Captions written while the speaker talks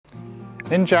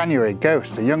In January,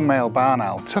 Ghost, a young male barn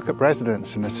owl, took up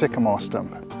residence in a sycamore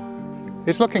stump.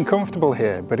 He's looking comfortable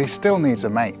here, but he still needs a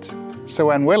mate. So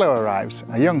when Willow arrives,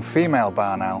 a young female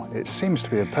barn owl, it seems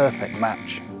to be a perfect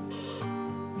match.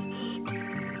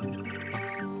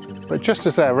 But just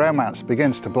as their romance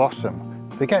begins to blossom,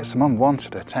 they get some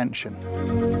unwanted attention.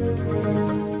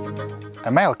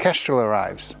 A male kestrel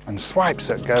arrives and swipes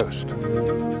at Ghost.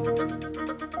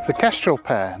 The kestrel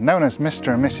pair, known as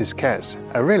Mr. and Mrs. Kes,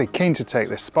 are really keen to take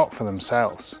this spot for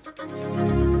themselves.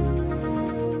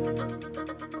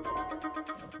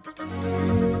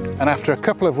 And after a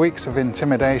couple of weeks of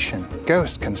intimidation,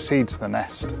 Ghost concedes the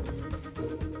nest.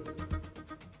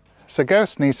 So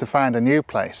Ghost needs to find a new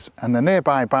place, and the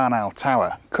nearby barn owl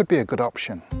tower could be a good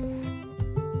option.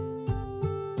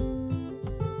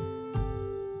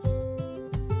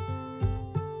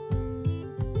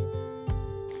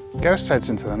 Ghost heads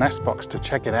into the nest box to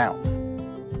check it out.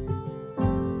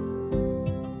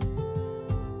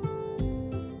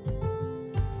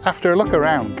 After a look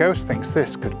around, Ghost thinks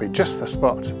this could be just the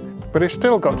spot, but he's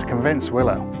still got to convince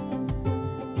Willow.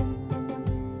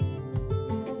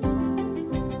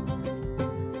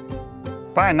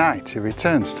 By night, he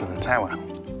returns to the tower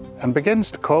and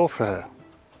begins to call for her.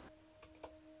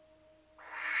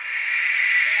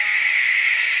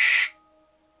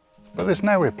 But there's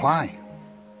no reply.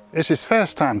 It's his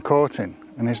first time courting,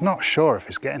 and he's not sure if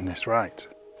he's getting this right.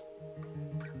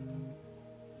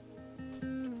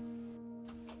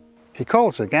 He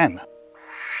calls again.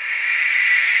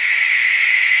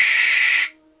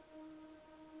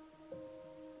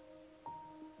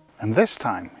 And this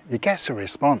time, he gets a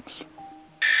response.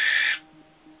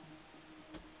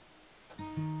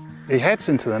 He heads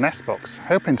into the nest box,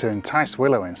 hoping to entice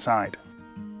Willow inside.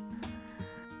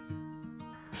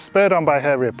 Spurred on by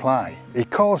her reply, he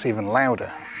calls even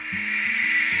louder.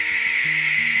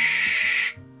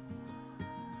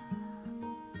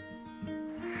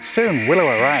 Soon Willow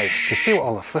arrives to see what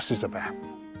all the fuss is about.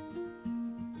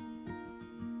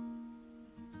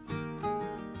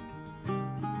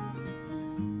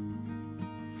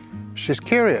 She's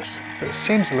curious, but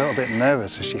seems a little bit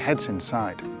nervous as she heads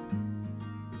inside.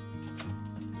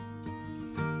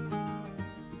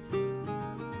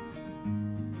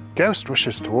 Ghost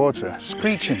rushes towards her,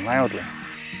 screeching loudly.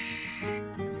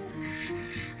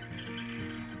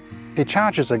 He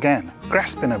charges again,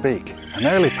 grasping a beak, an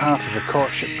early part of the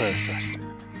courtship process.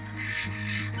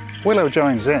 Willow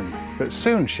joins in, but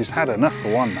soon she's had enough for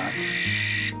one night.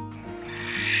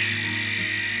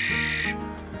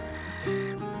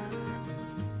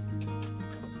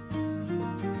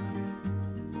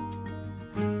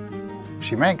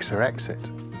 She makes her exit.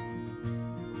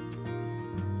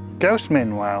 Ghost,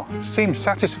 meanwhile, seems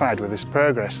satisfied with his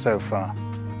progress so far.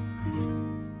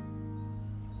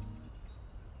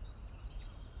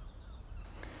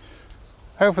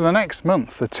 Over the next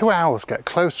month, the two owls get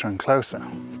closer and closer.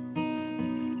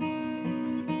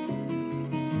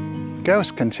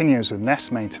 Ghost continues with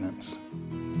nest maintenance.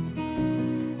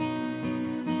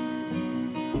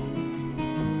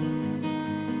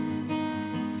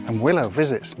 And Willow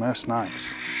visits most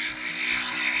nights.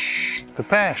 The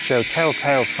pair show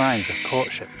telltale signs of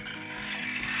courtship,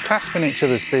 clasping each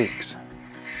other's beaks,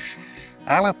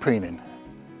 allopreening,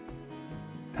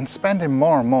 and spending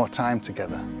more and more time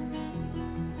together.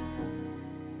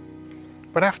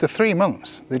 But after 3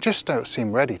 months, they just don't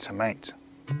seem ready to mate.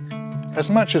 As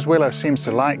much as Willow seems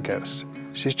to like Ghost,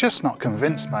 she's just not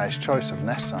convinced by his choice of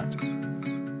nest site.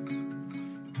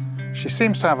 She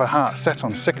seems to have her heart set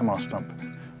on Sycamore Stump,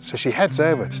 so she heads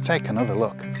over to take another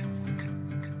look.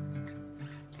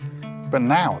 But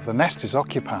now the nest is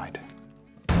occupied.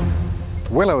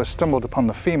 Willow has stumbled upon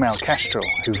the female kestrel,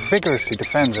 who vigorously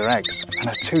defends her eggs and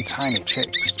her 2 tiny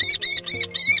chicks.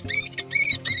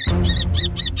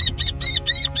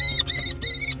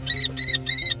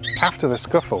 After the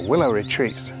scuffle, Willow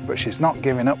retreats, but she's not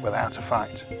giving up without a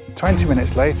fight. 20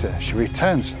 minutes later, she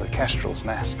returns to the kestrel's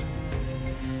nest.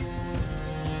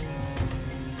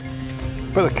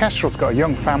 But the kestrel's got a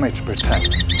young family to protect,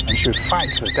 and she would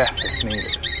fight to the death if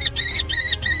needed.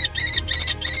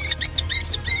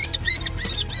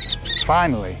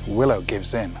 Finally, Willow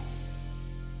gives in.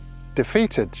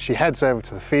 Defeated, she heads over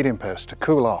to the feeding post to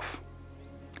cool off,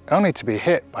 only to be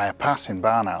hit by a passing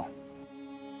barn owl.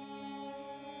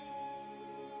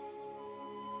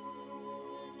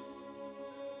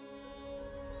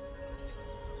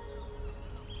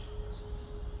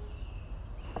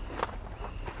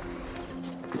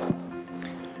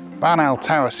 Barn owl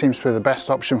tower seems to be the best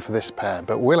option for this pair,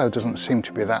 but Willow doesn't seem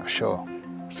to be that sure.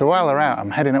 So while they're out,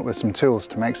 I'm heading up with some tools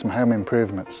to make some home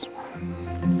improvements.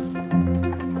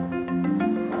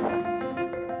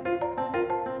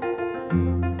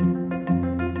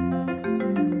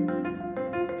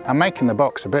 I'm making the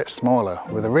box a bit smaller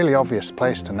with a really obvious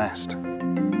place to nest.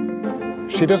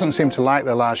 She doesn't seem to like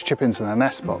the large chippings in the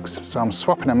nest box, so I'm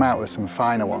swapping them out with some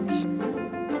finer ones.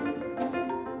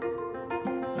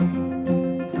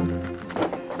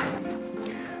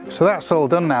 So that's all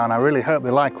done now, and I really hope they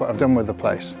like what I've done with the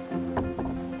place.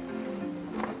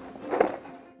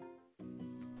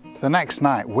 The next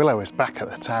night, Willow is back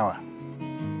at the tower.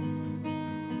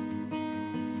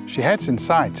 She heads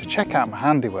inside to check out my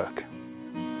handiwork.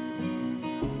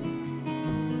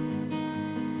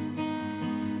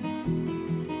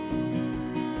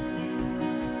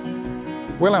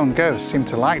 Willow and Ghost seem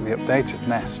to like the updated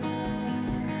nest.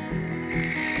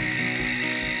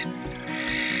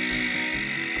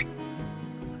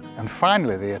 And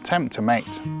finally, the attempt to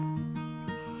mate.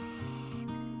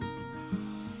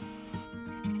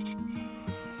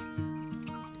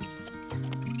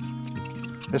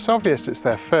 It's obvious it's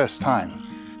their first time,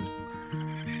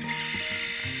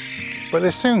 but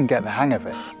they soon get the hang of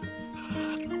it.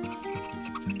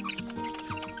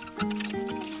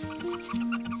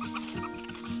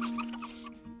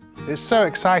 It's so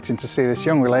exciting to see this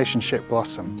young relationship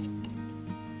blossom,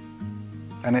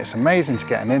 and it's amazing to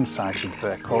get an insight into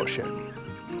their courtship.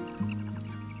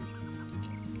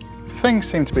 Things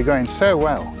seem to be going so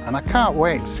well, and I can't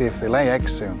wait to see if they lay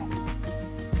eggs soon.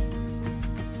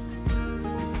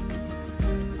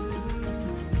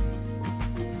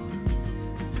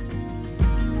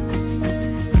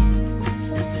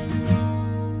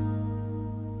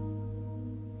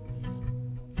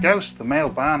 Ghost, the male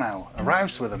barn owl,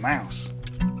 arrives with a mouse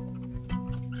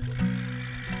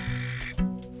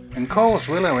and calls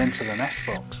Willow into the nest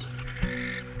box.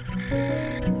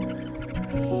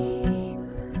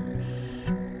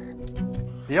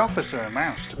 He offers her a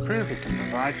mouse to prove he can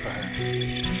provide for her.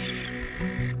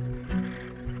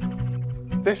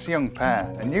 This young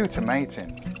pair are new to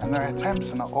mating, and their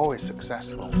attempts are not always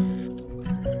successful.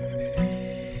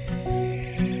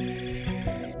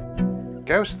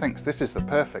 Ghost thinks this is the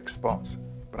perfect spot,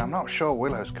 but I'm not sure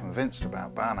Willow's convinced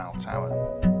about Barn Owl Tower.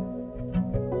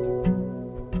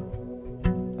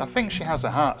 I think she has her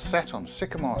heart set on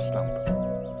Sycamore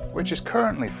Stump, which is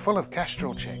currently full of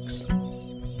kestrel chicks.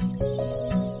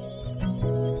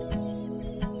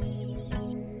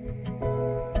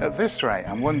 At this rate,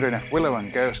 I'm wondering if Willow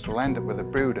and Ghost will end up with a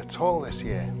brood at all this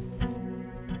year.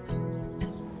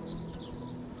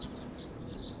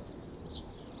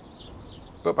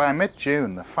 But by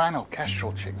mid-June, the final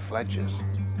kestrel chick fledges,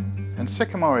 and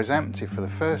Sycamore is empty for the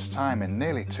first time in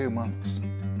nearly 2 months.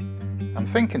 I'm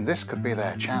thinking this could be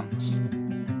their chance.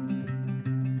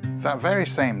 That very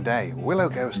same day, Willow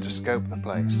goes to scope the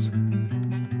place.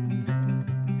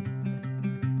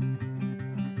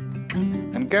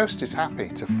 And Ghost is happy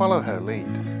to follow her lead.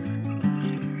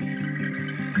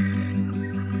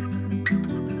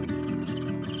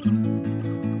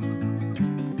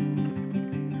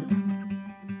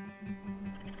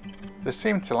 They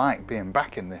seem to like being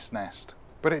back in this nest,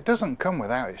 but it doesn't come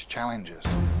without its challenges.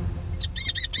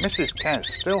 Mrs. Kes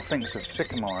still thinks of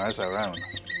Sycamore as her own,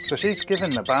 so she's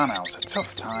giving the barn owls a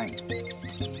tough time.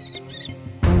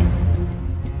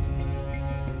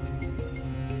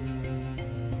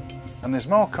 And there's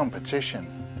more competition.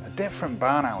 A different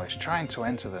barn owl is trying to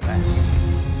enter the nest.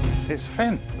 It's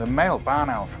Finn, the male barn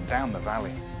owl from down the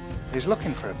valley. He's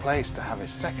looking for a place to have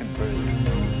his second brood.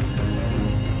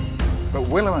 But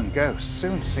Willow and Ghost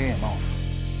soon see him off.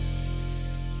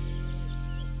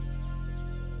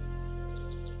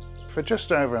 For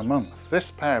just over a month, this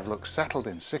pair have looked settled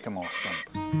in Sycamore Stump.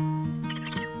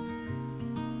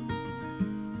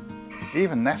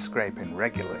 Even nest scraping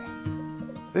regularly.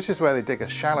 This is where they dig a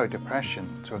shallow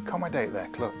depression to accommodate their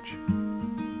clutch.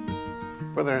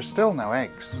 But there are still no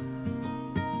eggs.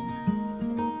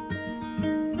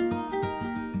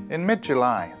 In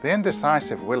mid-July, the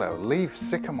indecisive Willow leaves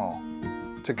Sycamore,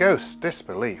 to Ghost's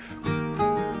disbelief.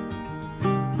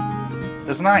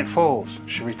 As night falls,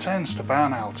 she returns to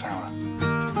Barn Owl Tower.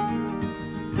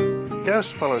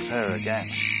 Ghost follows her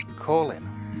again, calling.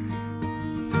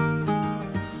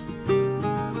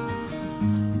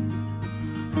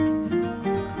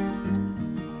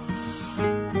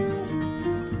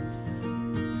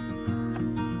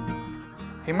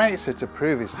 He mates her to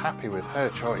prove he's happy with her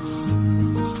choice.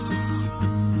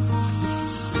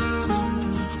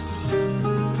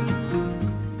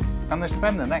 And they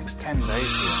spend the next 10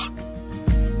 days here.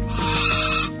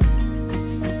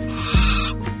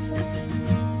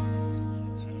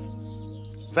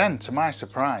 Then, to my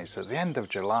surprise, at the end of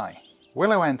July,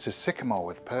 Willow enters Sycamore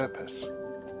with purpose.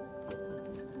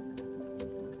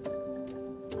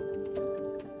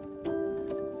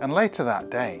 And later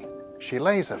that day, she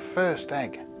lays her first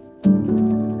egg.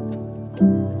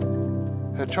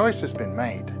 Her choice has been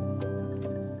made,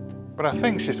 but I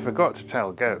think she's forgot to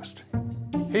tell Ghost.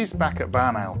 He's back at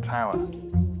Barn Owl Tower,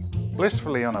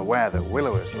 blissfully unaware that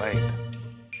Willow has laid.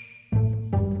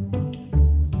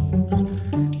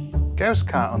 Ghost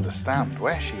can't understand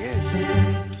where she is.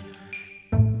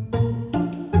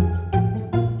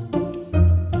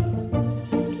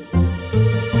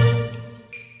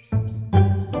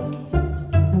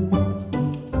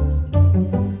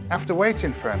 After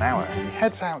waiting for an hour, he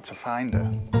heads out to find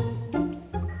her.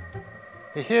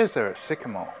 He hears her at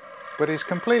Sycamore, but he's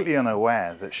completely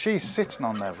unaware that she's sitting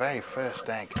on their very first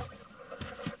egg.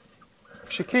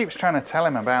 She keeps trying to tell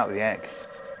him about the egg,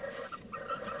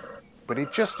 but he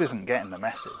just isn't getting the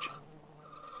message.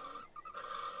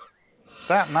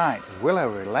 That night, Willow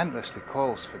relentlessly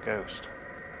calls for Ghost.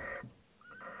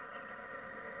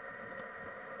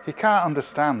 He can't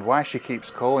understand why she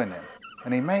keeps calling him,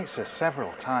 and he mates her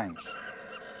several times.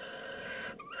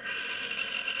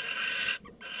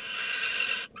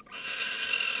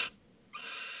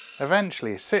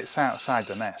 Eventually, he sits outside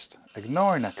the nest,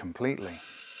 ignoring her completely.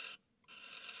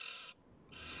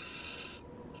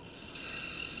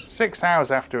 6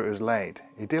 hours after it was laid,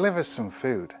 he delivers some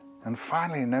food and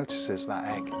finally notices that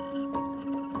egg.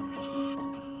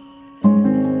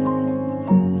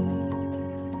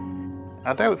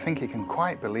 I don't think he can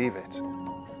quite believe it.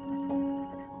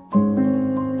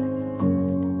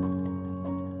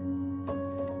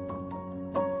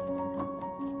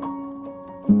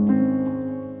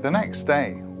 The next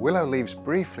day, Willow leaves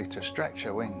briefly to stretch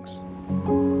her wings.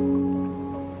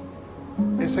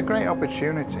 It's a great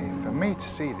opportunity for me to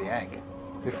see the egg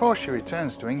before she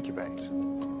returns to incubate.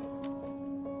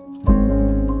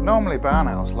 Normally barn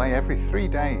owls lay every 3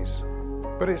 days,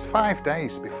 but it's 5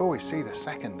 days before we see the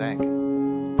second egg.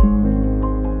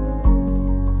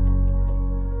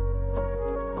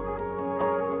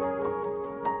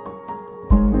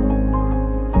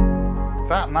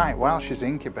 That night, while she's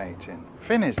incubating,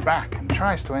 Finn is back and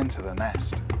tries to enter the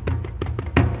nest.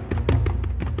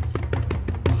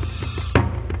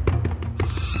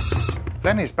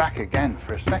 Then he's back again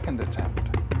for a second attempt.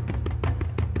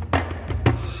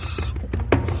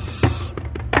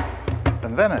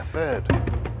 And then a third.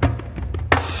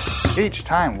 Each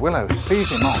time Willow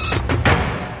sees him off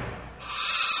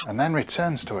and then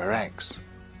returns to her eggs.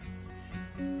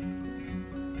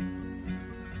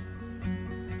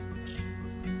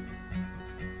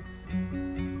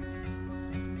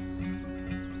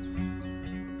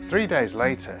 Three days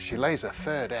later, she lays a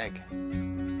third egg.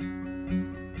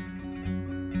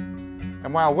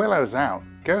 And while Willow's out,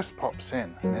 Ghost pops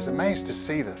in and is amazed to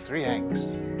see the 3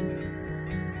 eggs.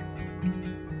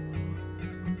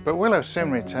 But Willow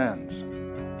soon returns.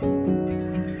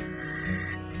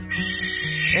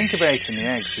 Incubating the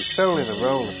eggs is solely the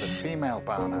role of the female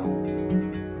barn owl.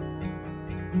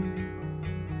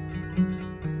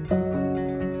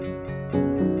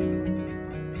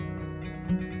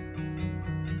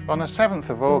 On the 7th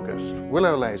of August,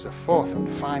 Willow lays a 4th and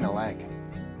final egg.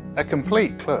 A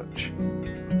complete clutch.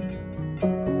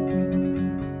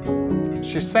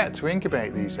 She's set to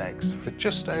incubate these eggs for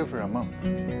just over a month,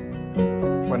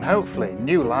 when hopefully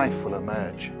new life will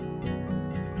emerge.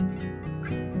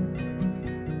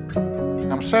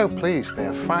 I'm so pleased they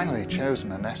have finally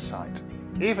chosen a nest site,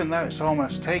 even though it's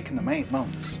almost taken them 8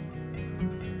 months.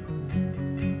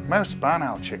 Most barn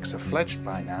owl chicks are fledged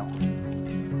by now,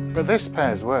 but this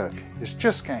pair's work is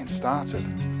just getting started.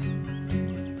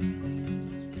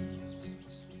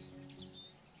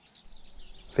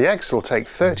 The eggs will take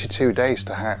 32 days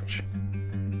to hatch,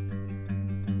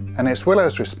 and it's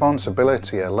Willow's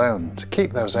responsibility alone to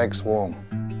keep those eggs warm.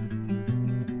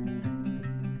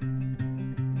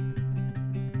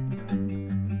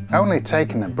 Only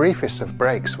taking the briefest of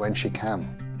breaks when she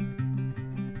can.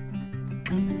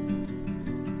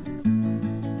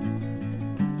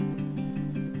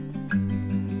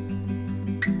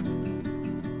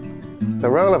 The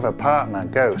role of a partner,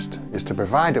 Ghost, is to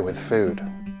provide her with food,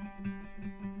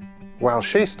 while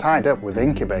she's tied up with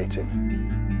incubating.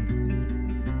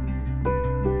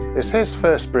 It's his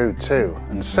first brood too,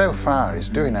 and so far he's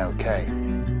doing okay.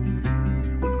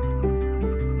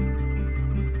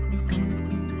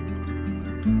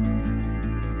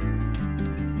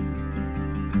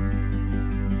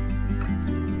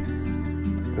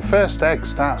 The first egg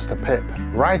starts to pip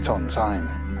right on time,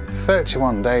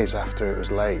 31 days after it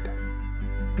was laid.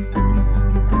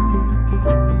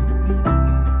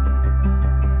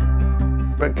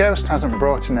 But Ghost hasn't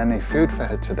brought in any food for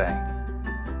her today,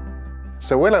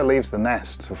 so Willow leaves the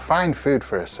nest to find food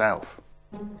for herself.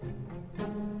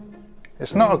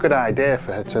 It's not a good idea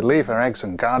for her to leave her eggs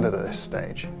unguarded at this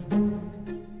stage.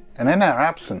 And in her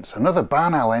absence, another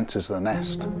barn owl enters the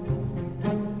nest.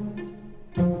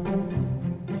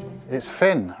 It's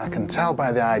Finn, I can tell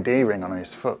by the ID ring on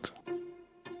his foot.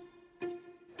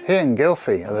 He and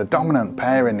Gylfie are the dominant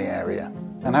pair in the area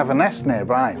and have a nest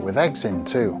nearby with eggs in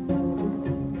too.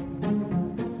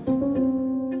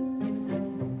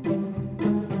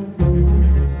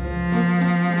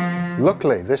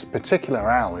 Luckily, this particular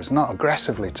owl is not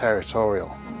aggressively territorial.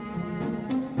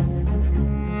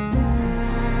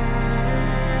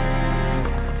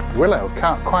 Willow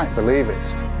can't quite believe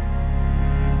it.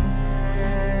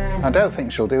 I don't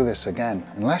think she'll do this again,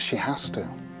 unless she has to,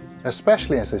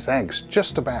 especially as this egg's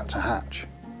just about to hatch.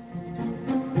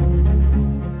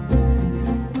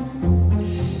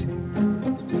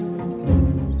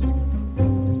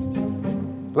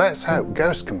 Let's hope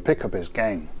Ghost can pick up his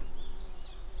game.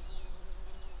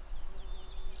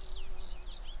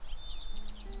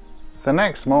 The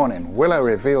next morning, Willow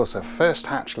reveals her first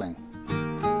hatchling.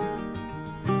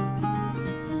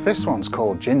 This one's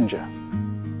called Ginger.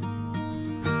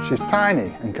 She's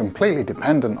tiny and completely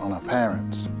dependent on her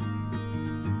parents.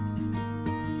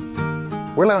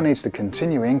 Willow needs to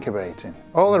continue incubating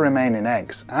all the remaining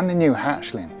eggs and the new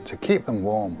hatchling to keep them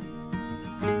warm,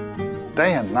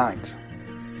 day and night,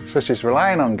 so she's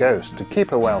relying on Ghost to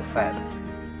keep her well fed.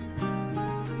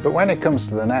 But when it comes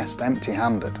to the nest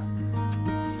empty-handed,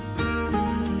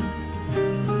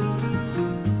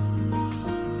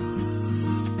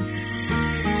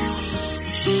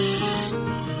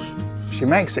 she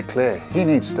makes it clear he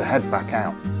needs to head back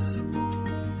out.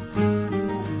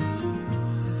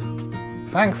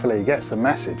 Thankfully, he gets the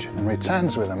message and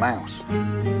returns with a mouse.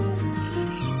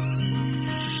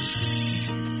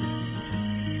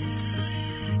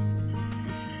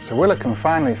 So Willow can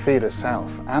finally feed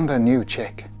herself and her new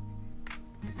chick.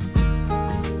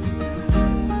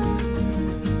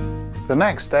 The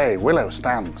next day, Willow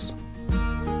stands,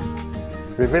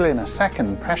 revealing a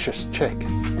second precious chick.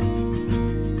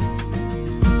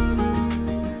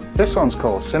 This one's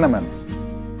called Cinnamon.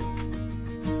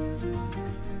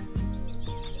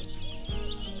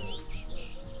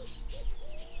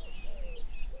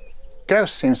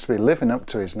 Ghost seems to be living up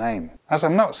to his name, as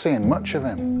I'm not seeing much of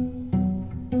him.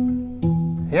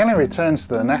 He only returns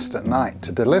to the nest at night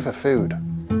to deliver food.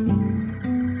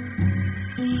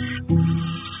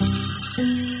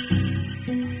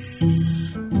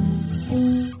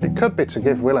 It could be to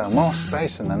give Willow more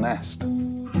space in the nest,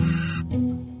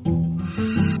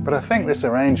 but I think this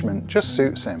arrangement just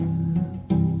suits him.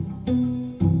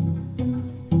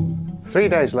 3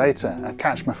 days later, I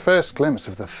catch my first glimpse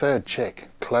of the third chick,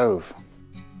 Clove.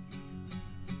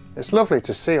 It's lovely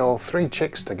to see all 3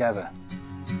 chicks together.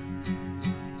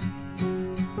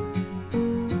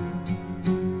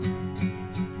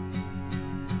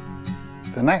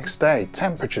 The next day,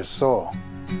 temperatures soar,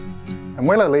 and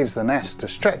Willow leaves the nest to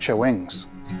stretch her wings.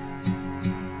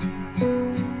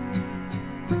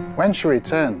 When she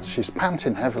returns, she's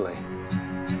panting heavily.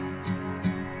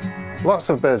 Lots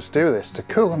of birds do this to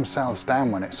cool themselves down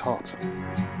when it's hot.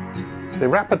 They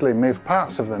rapidly move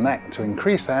parts of the neck to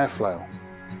increase airflow.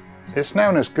 It's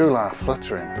known as gular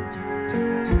fluttering.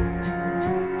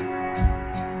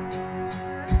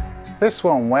 This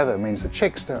warm weather means the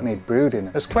chicks don't need brooding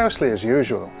as closely as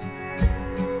usual.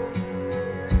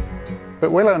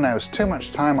 But Willow knows too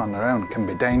much time on their own can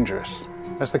be dangerous,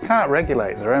 as they can't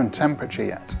regulate their own temperature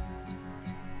yet.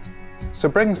 So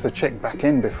brings the chick back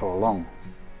in before long.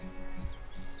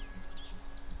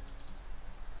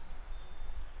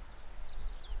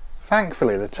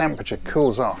 Thankfully, the temperature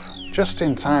cools off just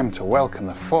in time to welcome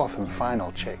the 4th and final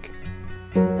chick.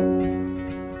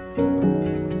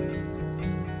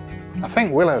 I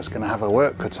think Willow's going to have her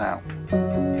work cut out.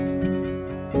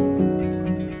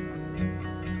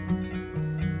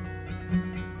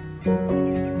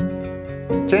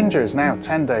 Ginger is now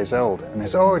 10 days old and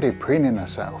is already preening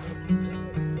herself.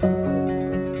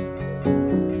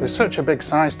 There's such a big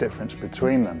size difference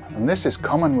between them, and this is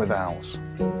common with owls.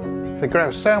 They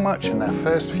grow so much in their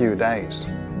first few days.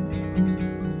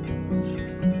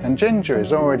 And Ginger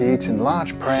is already eating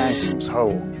large prey items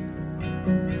whole.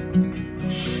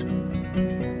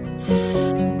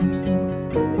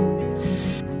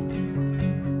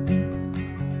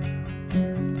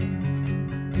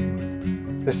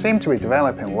 They seem to be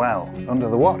developing well under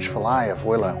the watchful eye of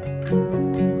Willow.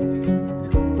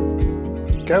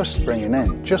 Ghost's bringing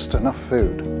in just enough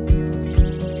food.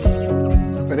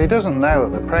 But he doesn't know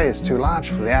that the prey is too large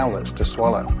for the owlets to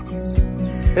swallow.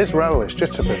 His role is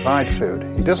just to provide food.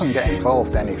 He doesn't get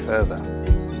involved any further.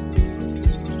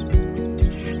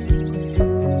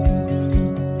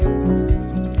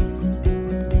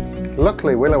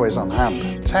 Luckily Willow is on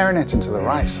hand, tearing it into the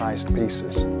right sized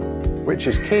pieces, which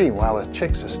is key while the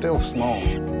chicks are still small.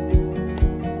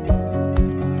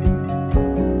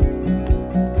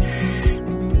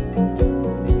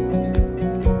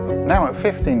 Now at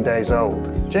 15 days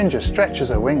old, Ginger stretches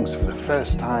her wings for the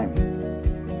first time,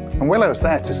 and Willow's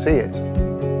there to see it.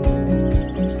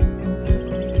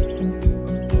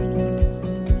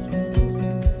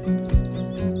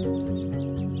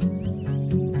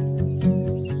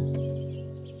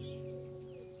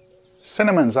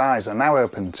 Cinnamon's eyes are now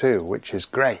open too, which is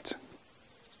great.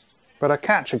 But I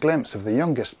catch a glimpse of the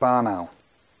youngest barn owl.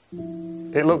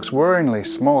 It looks worryingly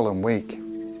small and weak.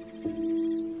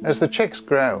 As the chicks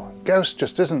grow, Ghost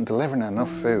just isn't delivering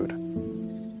enough food.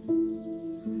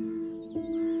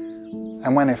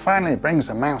 And when he finally brings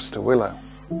a mouse to Willow,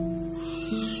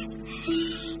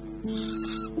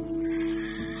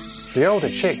 the older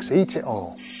chicks eat it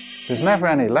all. There's never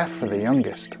any left for the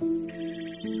youngest.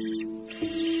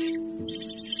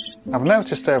 I've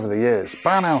noticed over the years,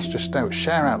 barn owls just don't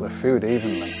share out the food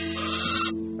evenly.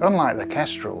 Unlike the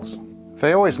kestrels,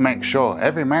 they always make sure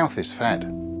every mouth is fed.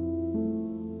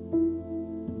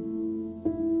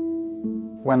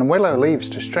 When Willow leaves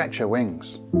to stretch her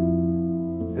wings,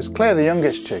 it's clear the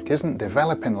youngest chick isn't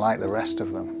developing like the rest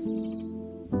of them.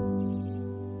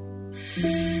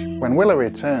 When Willow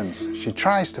returns, she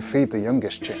tries to feed the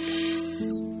youngest chick.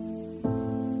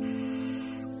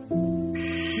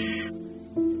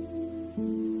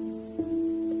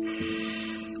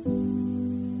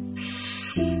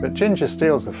 But Ginger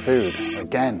steals the food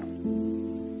again.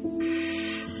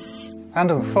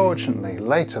 And unfortunately,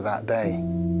 later that day,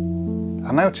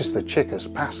 I noticed the chick has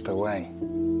passed away.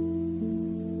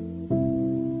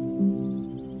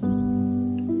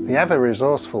 The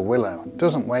ever-resourceful Willow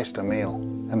doesn't waste a meal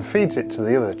and feeds it to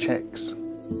the other chicks.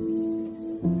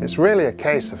 It's really a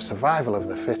case of survival of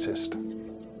the fittest.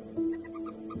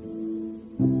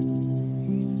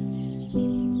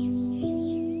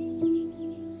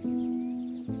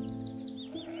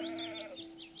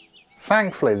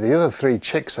 Thankfully, the other 3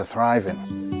 chicks are thriving.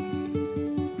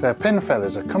 Their pin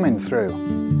feathers are coming through.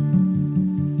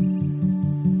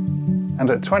 And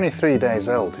at 23 days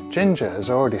old, Ginger has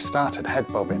already started head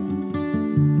bobbing,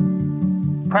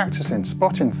 practicing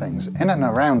spotting things in and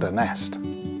around her nest.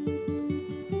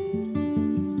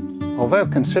 Although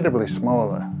considerably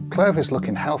smaller, Clove is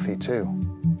looking healthy too.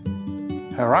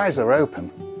 Her eyes are open,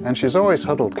 and she's always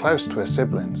huddled close to her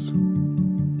siblings.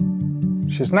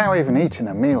 She's now even eating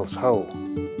her meals whole.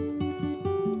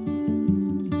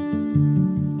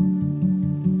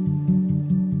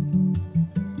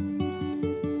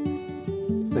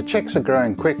 The chicks are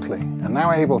growing quickly and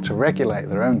now able to regulate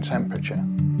their own temperature.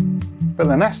 But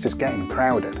the nest is getting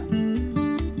crowded.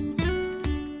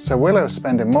 So Willow's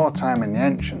spending more time in the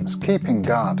entrance, keeping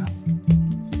guard.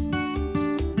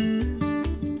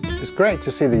 It's great to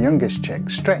see the youngest chick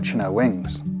stretching her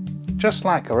wings, just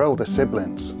like her older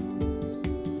siblings.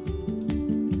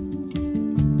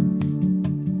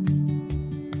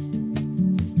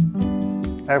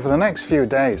 Over the next few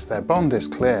days, their bond is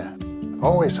clear,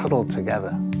 always huddled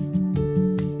together.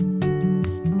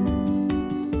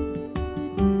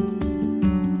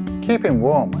 Keeping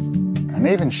warm and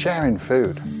even sharing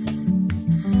food.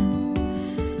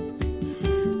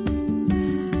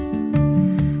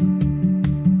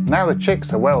 Now the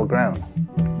chicks are well grown,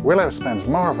 Willow spends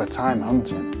more of her time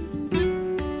hunting,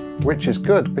 which is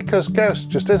good because Ghost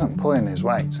just isn't pulling his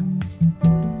weight.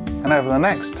 And over the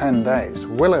next 10 days,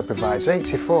 Willow provides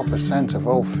 84% of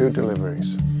all food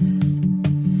deliveries.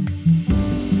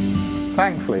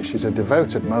 Thankfully, she's a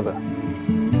devoted mother.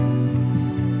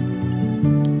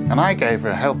 And I gave her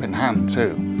a helping hand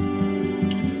too.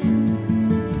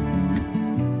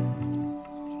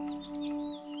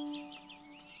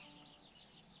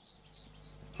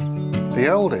 The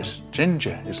oldest,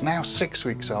 Ginger, is now 6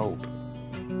 weeks old.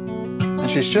 And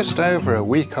she's just over a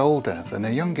week older than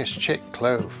her youngest chick,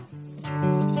 Clove.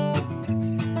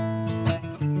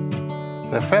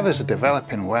 Their feathers are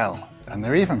developing well, and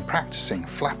they're even practicing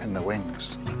flapping their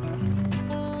wings.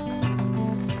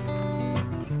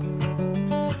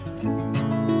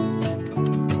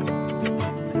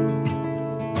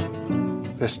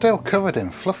 They're still covered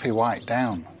in fluffy white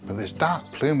down, but there's dark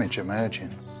plumage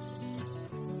emerging.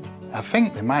 I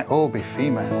think they might all be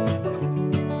female.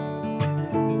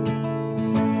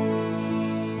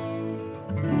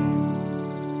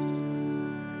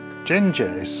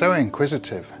 Ginger is so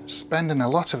inquisitive, spending a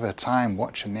lot of her time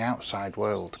watching the outside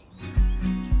world.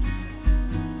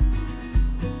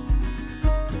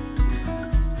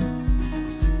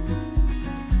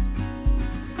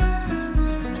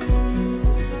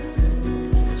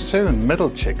 Soon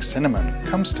middle chick Cinnamon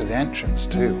comes to the entrance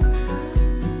too.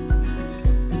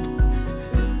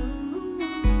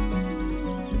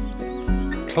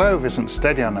 Clove isn't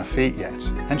steady on her feet yet,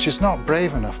 and she's not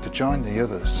brave enough to join the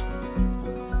others.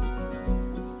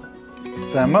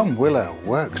 Their mum Willow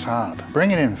works hard,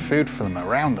 bringing in food for them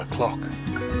around the clock.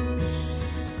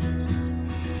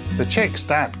 The chick's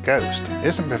dad, Ghost,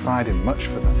 isn't providing much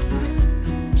for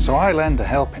them, so I lend a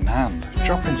helping hand,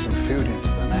 dropping some food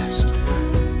into the nest.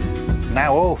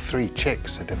 Now all 3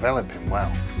 chicks are developing well.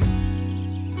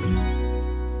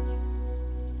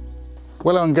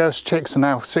 Willow and Ghost chicks are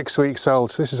now 6 weeks old,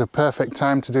 so this is a perfect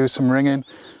time to do some ringing.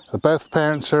 Both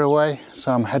parents are away,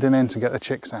 so I'm heading in to get the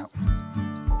chicks out.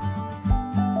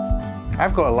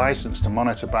 I've got a licence to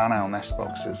monitor barn owl nest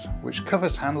boxes, which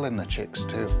covers handling the chicks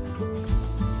too.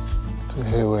 So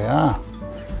here we are.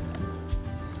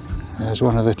 There's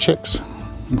one of the chicks.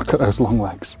 Look at those long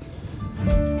legs.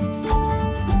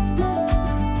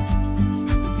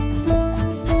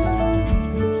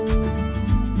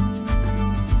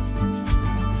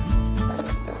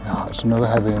 Oh, that's another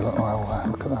heavy little owl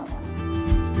there. Look at that.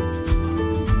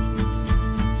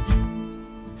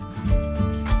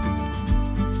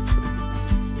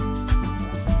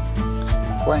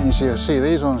 Wait until you see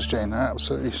these ones, Jane. They're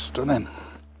absolutely stunning.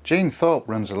 Jean Thorpe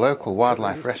runs a local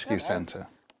wildlife rescue centre.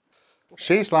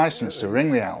 She's licensed to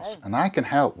ring the owls, and I can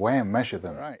help weigh and measure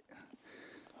them. Right.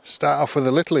 Start off with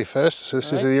the littlie first. So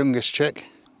this is the youngest chick.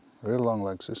 Real long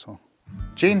legs, this one.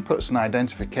 Jean puts an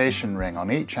identification ring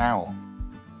on each owl.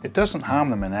 It doesn't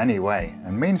harm them in any way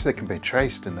and means they can be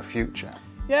traced in the future.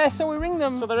 Yeah, so we ring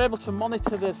them so they're able to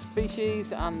monitor the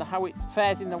species and how it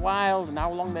fares in the wild and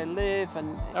how long they live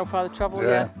and how far they travel.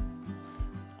 Yeah.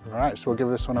 Right, so we'll give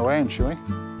this one a weigh-in, shall we?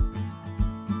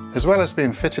 As well as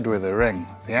being fitted with a ring,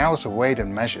 the owls are weighed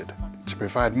and measured to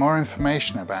provide more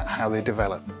information about how they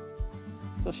develop.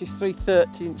 So she's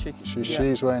 330, isn't she?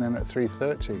 She's weighing in at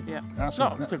 330. Yeah, it's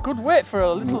a good weight for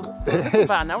a little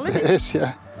barn owl, isn't it? It is,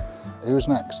 yeah. Who's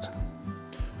next?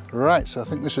 Right, so I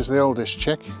think this is the oldest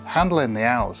chick. Handling the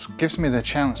owls gives me the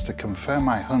chance to confirm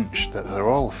my hunch that they're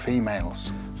all females.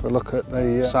 If we look at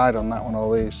the side on that one,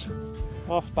 all these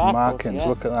markings,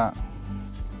 look at that.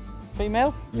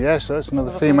 Female? Yeah, so it's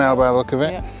another female by the look of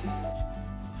it. Yeah.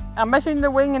 I'm measuring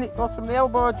the wing and it goes from the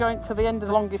elbow joint to the end of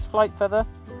the longest flight feather.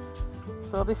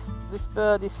 So this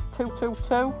bird is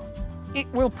 222. It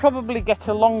will probably get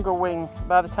a longer wing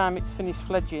by the time it's finished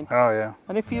fledging. Oh yeah.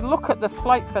 And if you look at the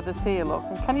flight feathers here, look,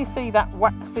 and can you see that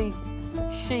waxy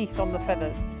sheath on the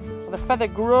feathers? Well, the feather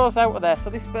grows out of there, so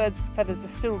this bird's feathers are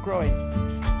still growing.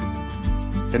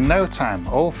 In no time,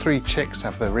 all 3 chicks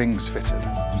have their rings fitted.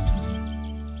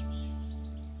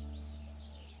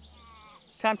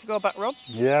 Time to go back, Rob?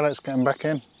 Yeah, let's get them back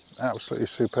in. Absolutely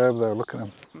superb though, look at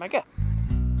them. Mega.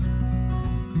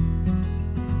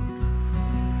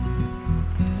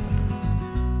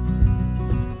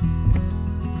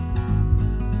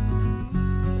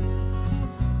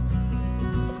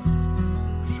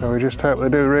 So we just hope they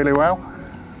do really well.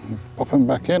 Pop them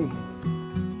back in.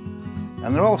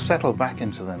 And they're all settled back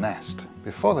into the nest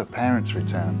before the parents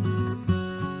return.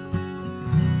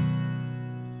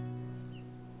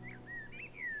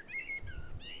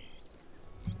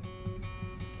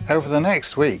 Over the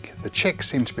next week, the chicks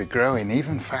seem to be growing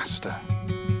even faster.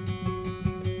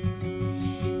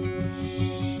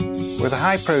 With a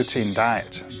high-protein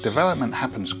diet, development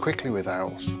happens quickly with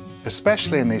owls,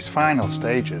 especially in these final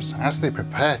stages as they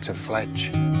prepare to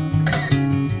fledge.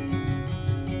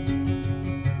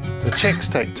 The chicks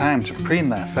take time to preen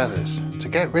their feathers to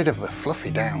get rid of the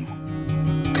fluffy down.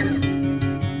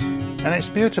 And it's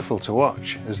beautiful to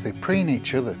watch as they preen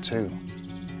each other too.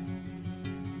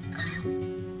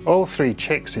 All 3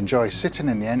 chicks enjoy sitting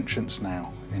in the entrance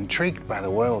now, intrigued by the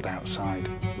world outside.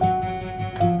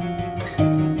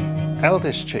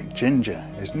 Eldest chick Ginger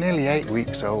is nearly 8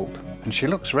 weeks old, and she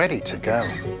looks ready to go.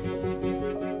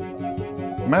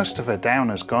 Most of her down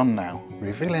has gone now,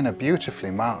 revealing her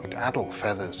beautifully marked adult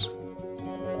feathers.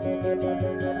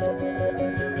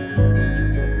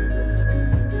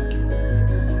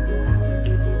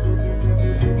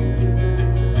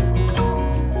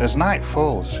 As night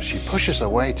falls, she pushes her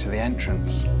way to the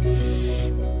entrance,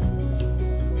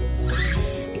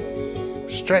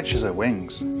 stretches her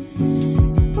wings,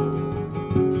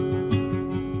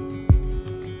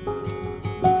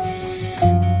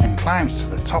 and climbs to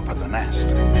the top of the nest.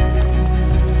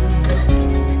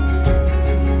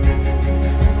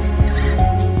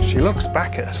 She looks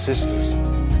back at her sisters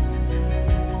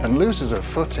and loses her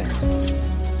footing.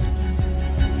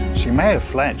 She may have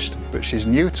fledged, but she's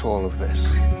new to all of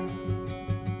this.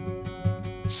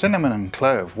 Cinnamon and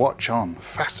Clove watch on,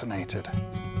 fascinated.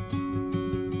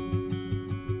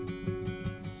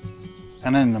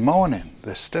 and in the morning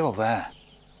they're still there.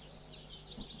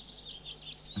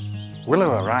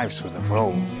 Willow arrives with a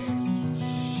vole.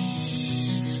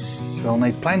 They'll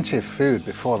need plenty of food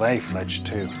before they fledge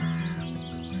too.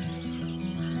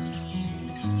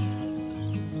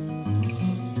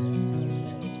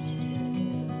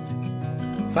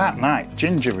 That night,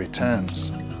 Ginger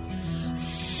returns.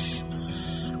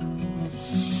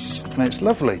 And it's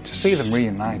lovely to see them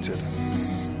reunited.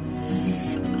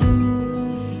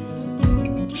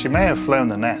 She may have flown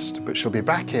the nest, but she'll be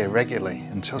back here regularly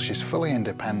until she's fully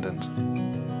independent.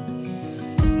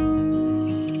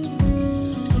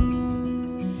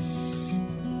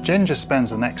 Ginger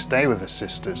spends the next day with her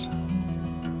sisters,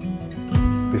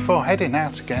 before heading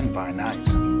out again by night.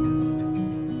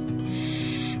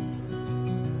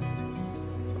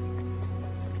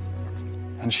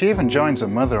 And she even joins her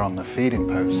mother on the feeding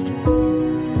post.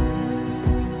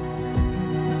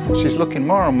 She's looking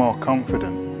more and more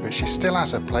confident, but she still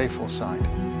has her playful side.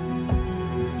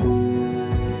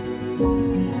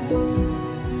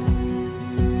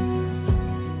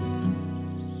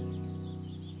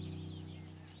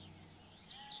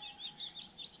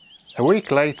 A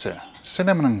week later,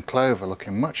 Cinnamon and Clove are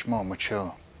looking much more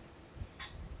mature.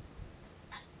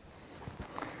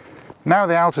 Now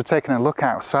the owls are taking a look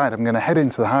outside, I'm going to head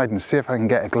into the hide and see if I can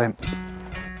get a glimpse.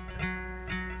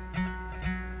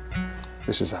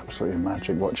 This is absolutely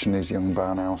magic, watching these young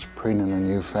barn owls preening the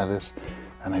new feathers,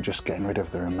 and they're just getting rid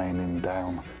of the remaining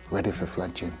down, ready for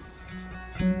fledging.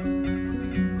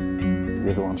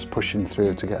 The other one's pushing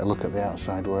through to get a look at the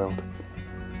outside world.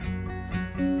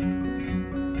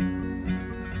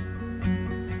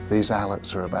 These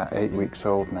owlets are about 8 weeks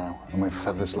old now, and with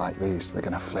feathers like these, they're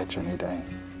going to fledge any day.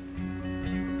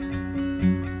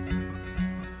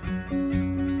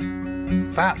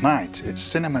 That night, it's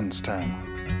Cinnamon's turn.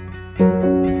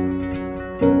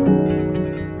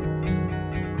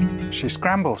 She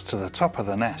scrambles to the top of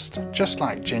the nest, just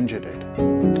like Ginger did.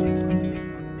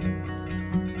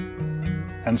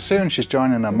 And soon she's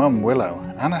joining her mum, Willow,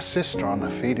 and her sister on the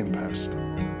feeding post.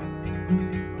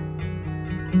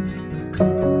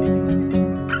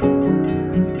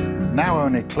 Now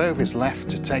only Clove is left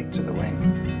to take to the wing.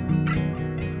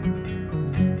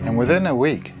 And within a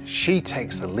week, she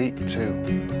takes the leap too.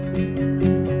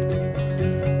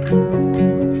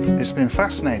 It's been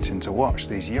fascinating to watch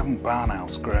these young barn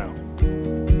owls grow.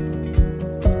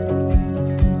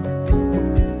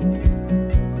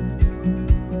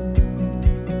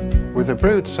 With a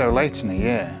brood so late in the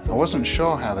year, I wasn't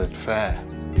sure how they'd fare.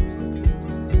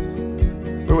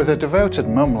 But with a devoted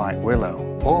mum like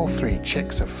Willow, all 3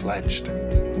 chicks have fledged.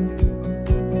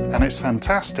 And it's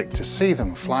fantastic to see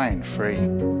them flying free.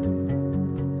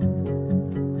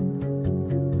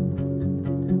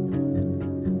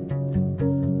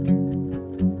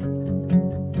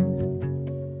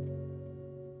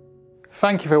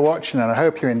 Thank you for watching, and I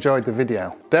hope you enjoyed the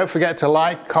video. Don't forget to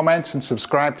like, comment and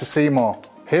subscribe to see more.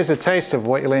 Here's a taste of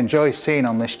what you'll enjoy seeing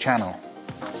on this channel.